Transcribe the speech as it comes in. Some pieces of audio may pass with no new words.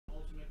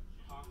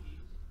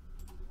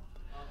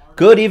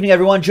Good evening,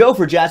 everyone. Joe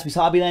for Jaspys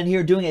Hobbyland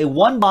here, doing a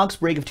one-box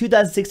break of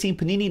 2016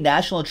 Panini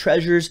National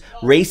Treasures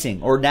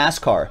Racing, or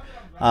NASCAR.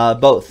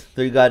 Both.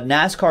 You got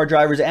NASCAR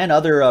drivers and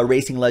other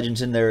racing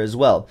legends in there as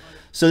well.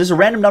 So this is a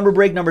random number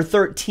break, number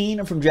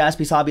 13 from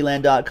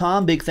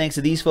JaspysHobbyland.com. Big thanks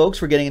to these folks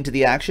for getting into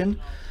the action.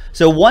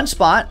 So one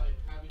spot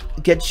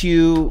gets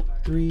you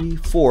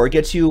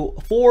gets you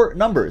 4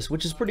 numbers,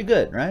 which is pretty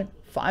good, right?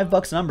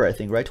 $5 a number, I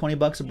think, right? 20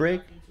 bucks a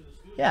break.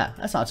 Yeah,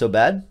 that's not so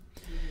bad.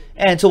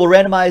 And so we'll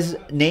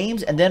randomize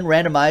names and then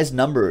randomize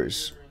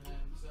numbers.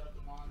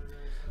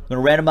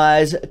 I'm going to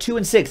randomize 2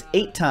 and 6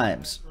 8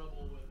 times.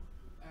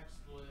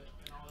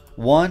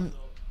 1,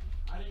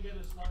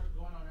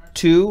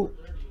 2,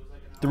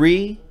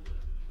 3,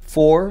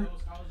 4,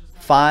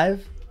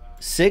 5,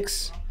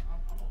 6,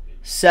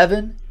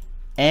 7,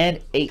 and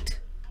 8.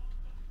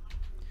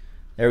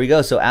 There we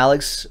go. So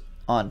Alex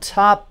on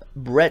top,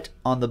 Brett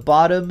on the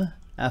bottom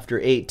after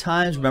 8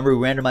 times. Remember,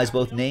 we randomize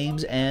both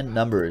names and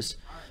numbers.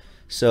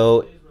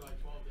 So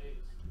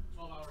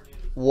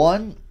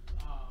 1,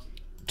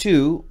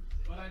 2,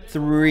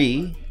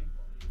 3,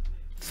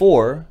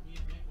 4,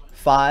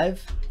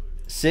 5,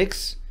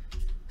 6,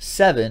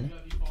 7,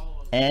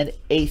 and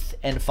 8th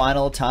and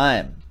final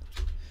time.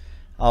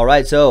 All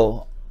right,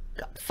 so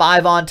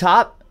 5 on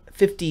top,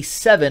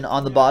 57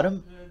 on the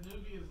bottom.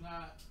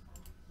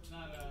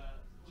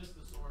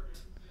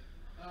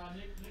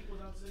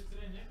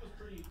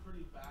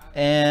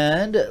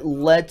 And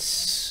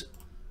let's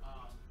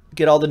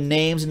get all the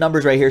names and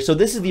numbers right here. So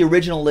this is the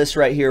original list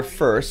right here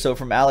first. So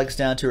from Alex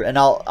down to, and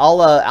I'll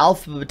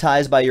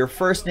alphabetize by your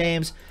first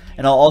names,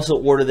 and I'll also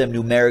order them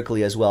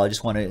numerically as well. I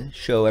just want to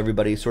show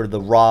everybody sort of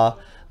the raw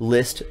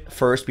list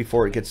first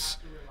before it gets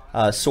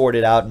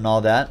sorted out and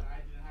all that.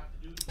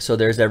 So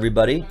there's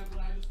everybody.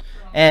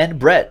 And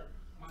Brett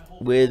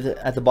with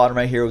at the bottom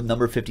right here with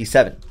number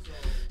 57.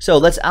 So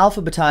let's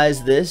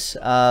alphabetize this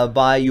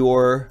by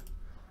your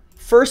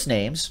first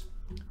names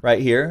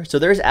right here. So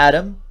there's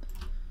Adam.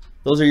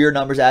 Those are your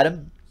numbers,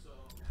 Adam.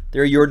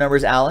 There are your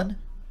numbers, Alan.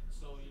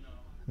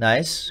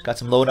 Nice. Got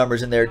some low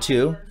numbers in there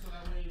too.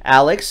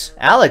 Alex.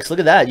 Alex, look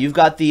at that. You've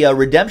got the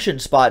redemption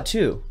spot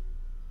too.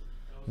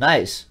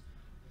 Nice.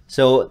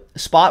 So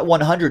spot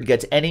 100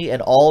 gets any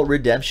and all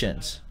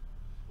redemptions.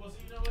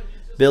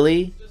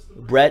 Billy,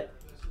 Brett,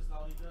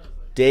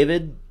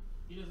 David,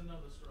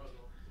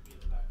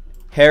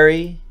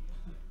 Harry.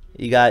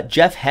 You got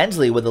Jeff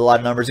Hensley with a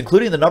lot of numbers,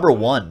 including the number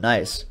 1.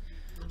 Nice.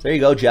 There you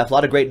go, Jeff. A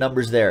lot of great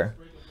numbers there.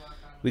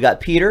 We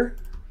got Peter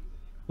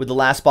with the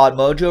last spot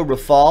mojo,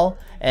 Rafal,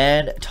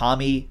 and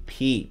Tommy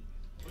P.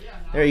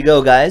 There you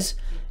go, guys.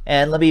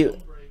 And let me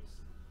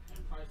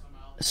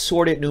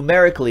sort it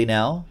numerically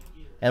now,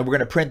 and we're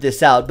going to print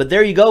this out. But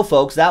there you go,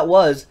 folks. That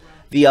was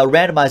the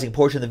randomizing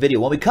portion of the video.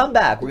 When we come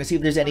back, we're going to see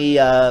if there's any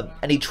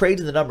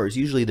trades in the numbers.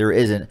 Usually there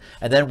isn't.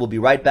 And then we'll be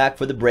right back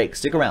for the break.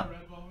 Stick around.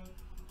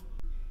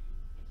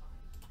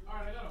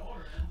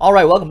 All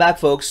right, welcome back,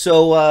 folks.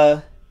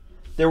 So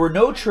there were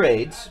no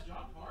trades.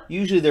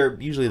 Usually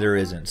there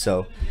isn't.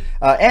 So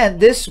and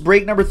this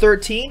break number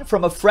 13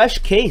 from a fresh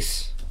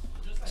case.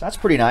 So that's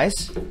pretty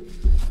nice.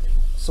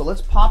 So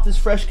let's pop this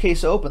fresh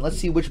case open. Let's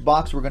see which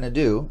box we're gonna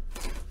do.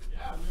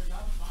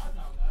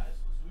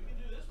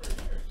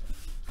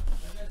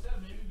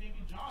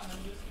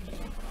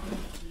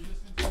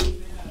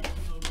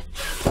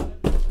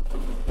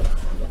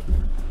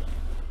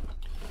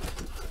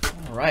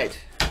 All right.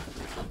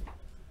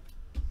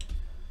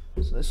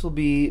 So this will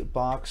be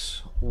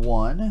box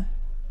 1,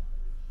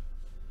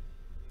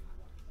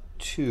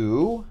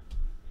 2,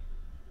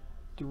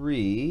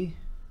 3,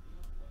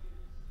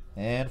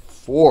 and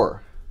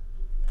 4.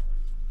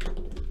 All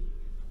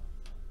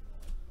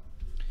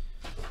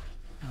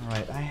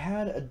right, I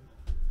had a.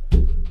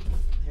 Here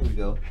we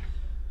go.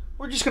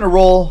 We're just gonna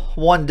roll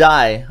 1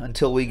 die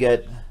until we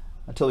get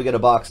a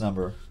box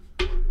number.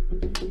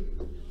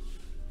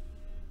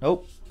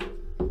 Nope.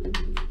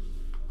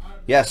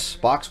 Yes,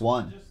 box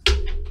 1.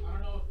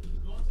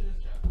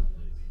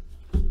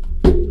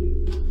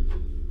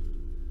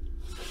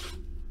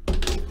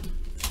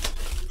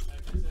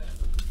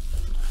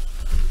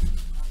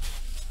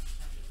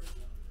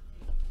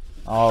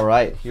 All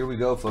right, here we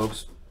go,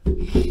 folks.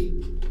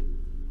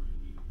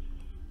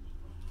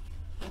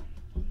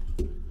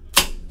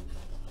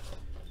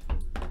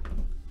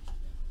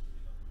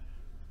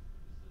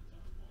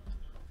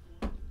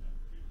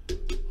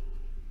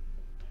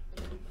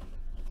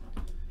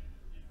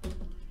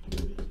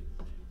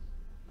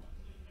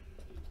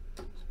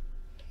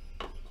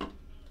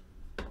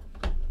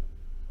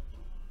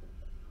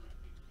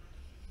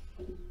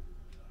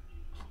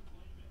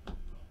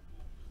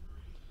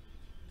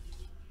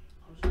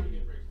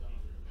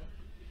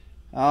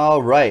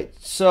 All right,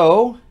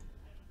 so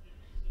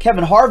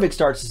Kevin Harvick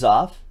starts us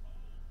off.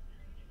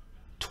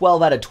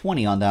 12 out of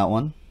 20 on that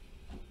one.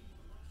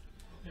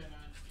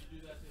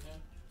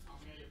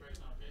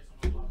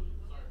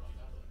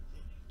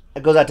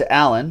 That goes out to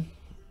Allen.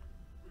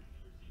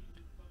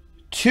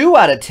 2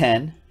 out of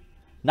 10.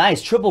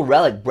 Nice. Triple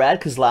relic. Brad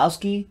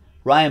Keselowski,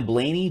 Ryan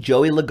Blaney,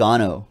 Joey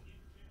Logano.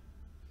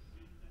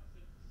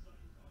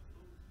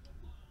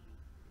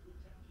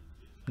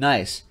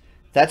 Nice.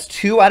 That's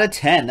 2 out of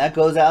 10. That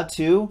goes out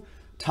to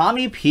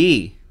Tommy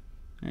P.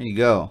 There you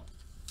go.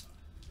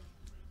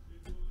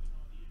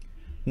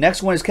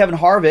 Next one is Kevin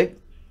Harvick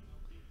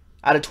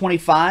out of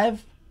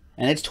 25.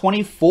 And it's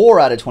 24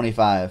 out of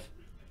 25.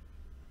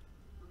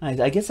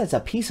 I guess that's a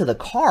piece of the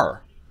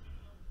car.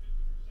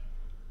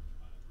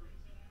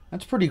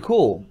 That's pretty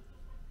cool.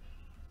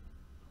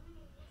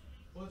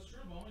 Well, it's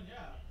true, Bowman. Yeah.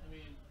 I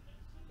mean,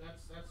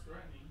 that's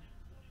threatening.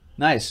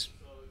 Nice. So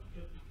it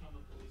could become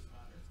a police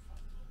matter.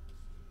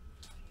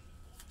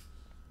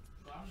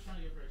 But I'm just trying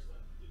to get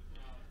bracelet.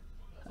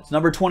 That's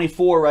number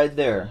 24 right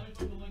there. Let me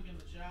put the link in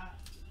the chat.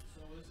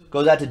 So this is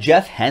Goes out to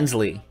Jeff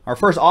Hensley. Our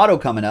first auto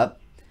coming up.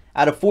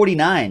 Out of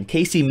 49,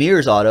 Casey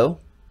Mears auto.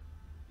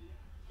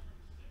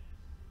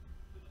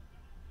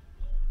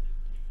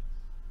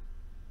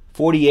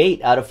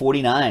 $48 out of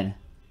 49.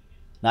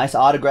 Nice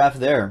autograph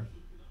there.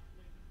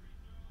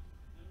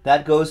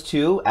 That goes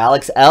to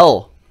Alex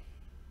L.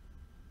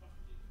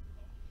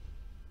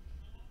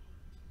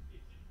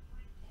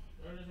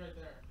 there it is right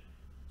there.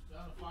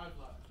 Down to 5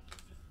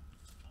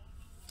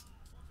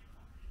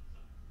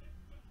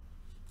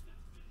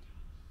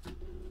 left.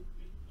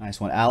 Nice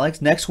one,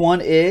 Alex. Next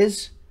one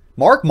is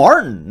Mark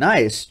Martin.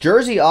 Nice.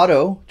 Jersey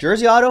auto.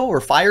 Jersey auto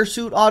or fire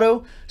suit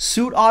auto?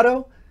 Suit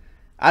auto.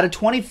 Out of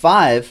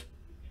 25.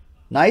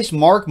 Nice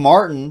Mark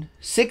Martin.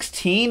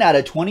 16 out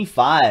of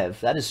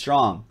 25. That is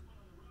strong.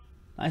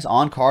 Nice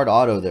on-card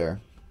auto there.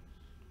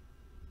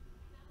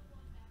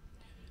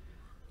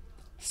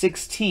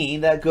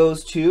 16. That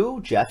goes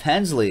to Jeff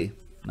Hensley.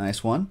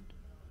 Nice one.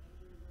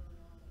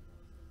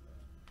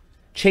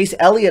 Chase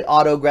Elliott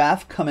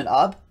autograph coming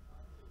up.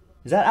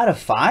 Is that out of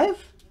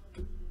 5?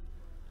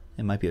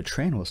 It might be a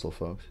train whistle,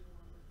 folks.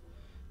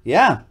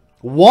 Yeah.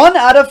 1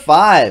 out of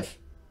 5.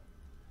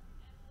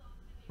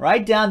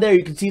 Right down there,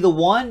 you can see the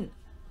 1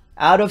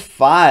 out of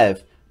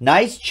 5.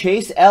 Nice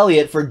Chase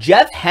Elliott for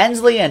Jeff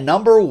Hensley and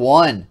number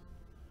 1.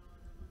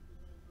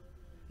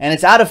 And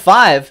it's out of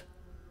 5.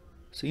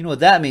 So you know what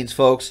that means,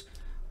 folks.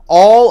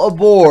 All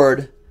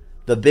aboard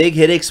the Big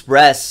Hit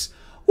Express.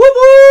 Whoop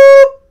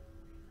whoop!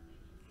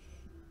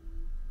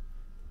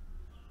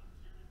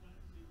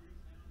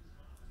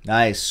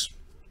 Nice.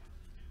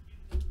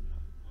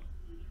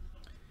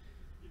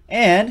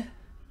 And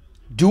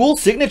dual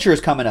signatures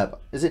coming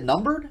up. Is it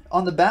numbered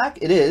on the back?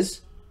 It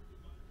is.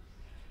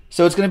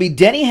 So it's going to be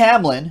Denny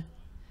Hamlin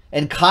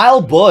and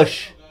Kyle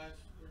Busch.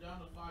 We're down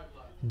to 5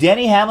 left.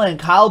 Denny Hamlin and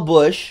Kyle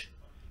Busch.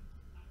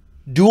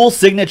 Dual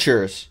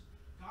signatures.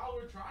 Kyle,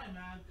 we're trying,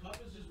 man. Cup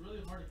is just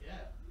really hard to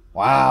get.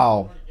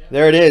 Wow.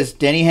 There it is.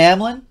 Denny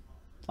Hamlin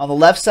on the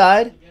left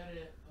side. Get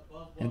it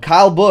above And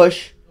Kyle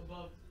Busch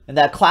above. and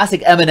that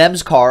classic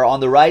M&M's car on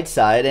the right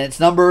side. And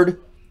it's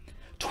numbered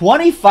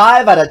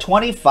 25 out of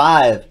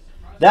 25.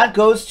 That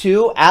goes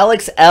to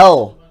Alex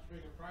L. Much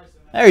bigger price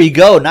than that. There you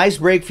go. Nice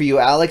break for you,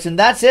 Alex. And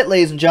that's it,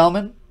 ladies and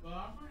gentlemen. But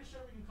I'm pretty sure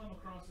we can come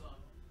across some.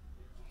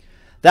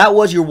 That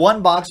was your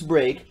one-box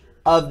break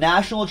of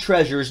National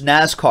Treasures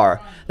NASCAR.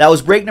 That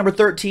was break number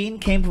 13.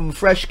 Came from a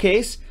fresh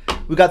case.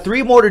 We got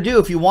 3 more to do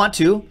if you want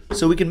to,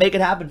 so we can make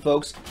it happen,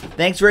 folks.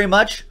 Thanks very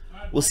much.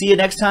 We'll see you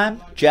next time.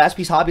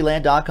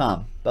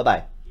 JaspysHobbyland.com.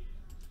 Bye-bye.